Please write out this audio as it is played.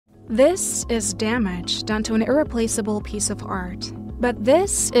This is damage done to an irreplaceable piece of art. But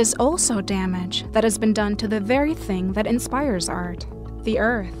this is also damage that has been done to the very thing that inspires art, the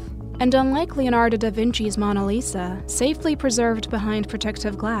Earth. And unlike Leonardo da Vinci's Mona Lisa, safely preserved behind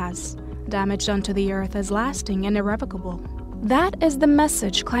protective glass, damage done to the Earth is lasting and irrevocable. That is the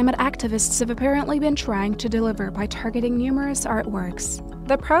message climate activists have apparently been trying to deliver by targeting numerous artworks.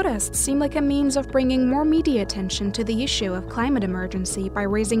 The protests seem like a means of bringing more media attention to the issue of climate emergency by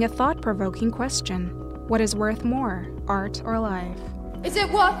raising a thought-provoking question. What is worth more, art or life? Is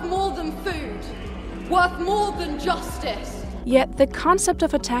it worth more than food? Worth more than justice? Yet the concept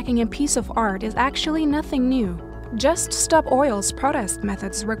of attacking a piece of art is actually nothing new. Just Stop Oil's protest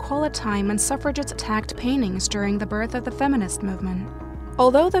methods recall a time when suffragettes attacked paintings during the birth of the feminist movement.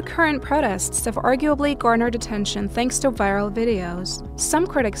 Although the current protests have arguably garnered attention thanks to viral videos, some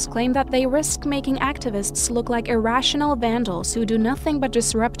critics claim that they risk making activists look like irrational vandals who do nothing but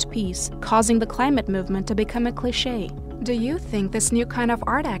disrupt peace, causing the climate movement to become a cliché. Do you think this new kind of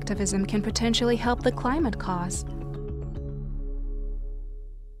art activism can potentially help the climate cause?